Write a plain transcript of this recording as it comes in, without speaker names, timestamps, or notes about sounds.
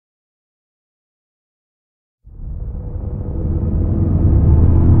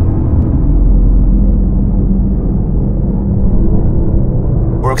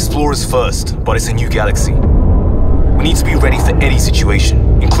explorers first, but it's a new galaxy. We need to be ready for any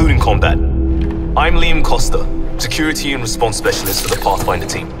situation, including combat. I'm Liam Costa, Security and Response Specialist for the Pathfinder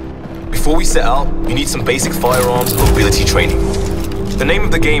team. Before we set out, you need some basic firearms and mobility training. The name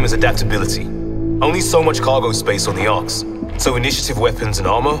of the game is adaptability. Only so much cargo space on the Arks, so initiative weapons and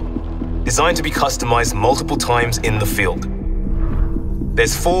armor, designed to be customized multiple times in the field.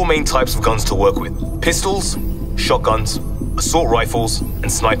 There's 4 main types of guns to work with: pistols, shotguns, assault rifles,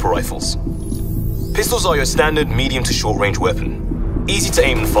 and sniper rifles. Pistols are your standard medium to short range weapon. Easy to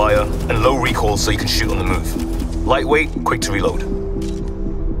aim and fire, and low recoil so you can shoot on the move. Lightweight, quick to reload.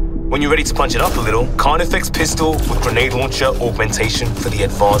 When you're ready to punch it up a little, Carnifex pistol with grenade launcher augmentation for the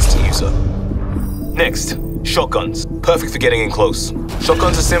advanced user. Next, shotguns. Perfect for getting in close.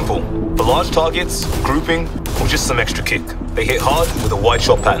 Shotguns are simple. For large targets, grouping, or just some extra kick. They hit hard with a wide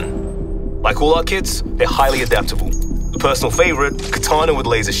shot pattern. Like all our kids, they're highly adaptable. A personal favorite, katana with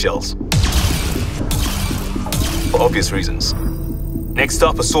laser shells. For obvious reasons. Next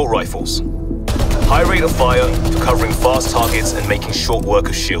up, assault rifles. High rate of fire for covering fast targets and making short work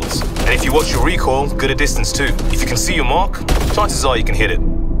of shields. And if you watch your recoil, good at distance too. If you can see your mark, chances are you can hit it.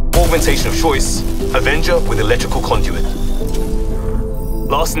 Augmentation of choice, Avenger with electrical conduit.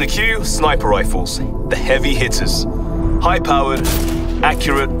 Last in the queue, sniper rifles, the heavy hitters. High-powered,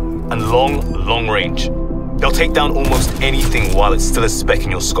 accurate, and long range. They'll take down almost anything while it's still a speck in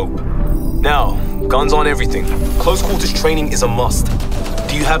your scope. Now, guns aren't everything. Close quarters training is a must.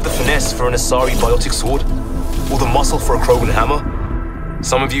 Do you have the finesse for an Asari biotic sword? Or the muscle for a Krogan hammer?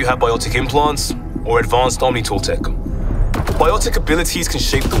 Some of you have biotic implants, or advanced Omnitool tech. Biotic abilities can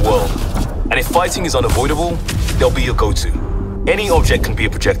shape the world, and if fighting is unavoidable, they'll be your go-to. Any object can be a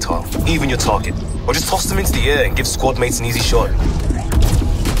projectile, even your target. Or just toss them into the air and give squad mates an easy shot.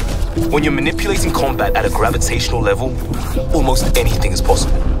 When you're manipulating combat at a gravitational level, almost anything is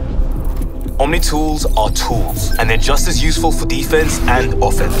possible. Omnitools are tools, and they're just as useful for defense and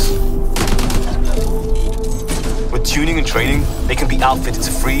offense. With tuning and training, they can be outfitted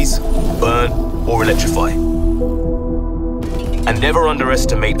to freeze, burn, or electrify. And never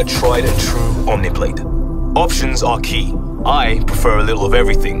underestimate a tried and true Omniblade. Options are key. I prefer a little of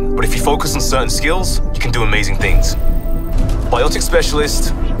everything, but if you focus on certain skills, you can do amazing things. Biotic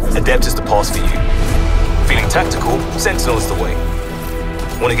Specialist, Adept is the path for you. Feeling tactical, Sentinel is the way.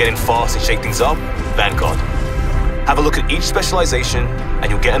 Want to get in fast and shake things up? Vanguard. Have a look at each specialization, and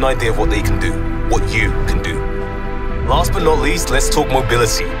you'll get an idea of what they can do, what you can do. Last but not least, let's talk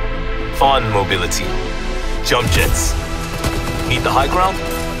mobility. Fun mobility. Jump jets. Need the high ground?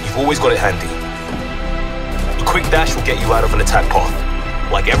 You've always got it handy. A quick dash will get you out of an attack path.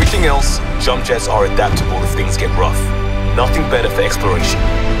 Like everything else, jump jets are adaptable if things get rough. Nothing better for exploration.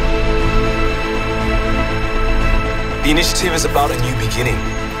 The initiative is about a new beginning,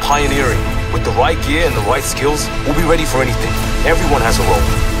 pioneering. With the right gear and the right skills, we'll be ready for anything. Everyone has a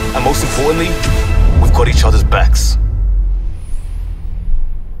role. And most importantly, we've got each other's backs.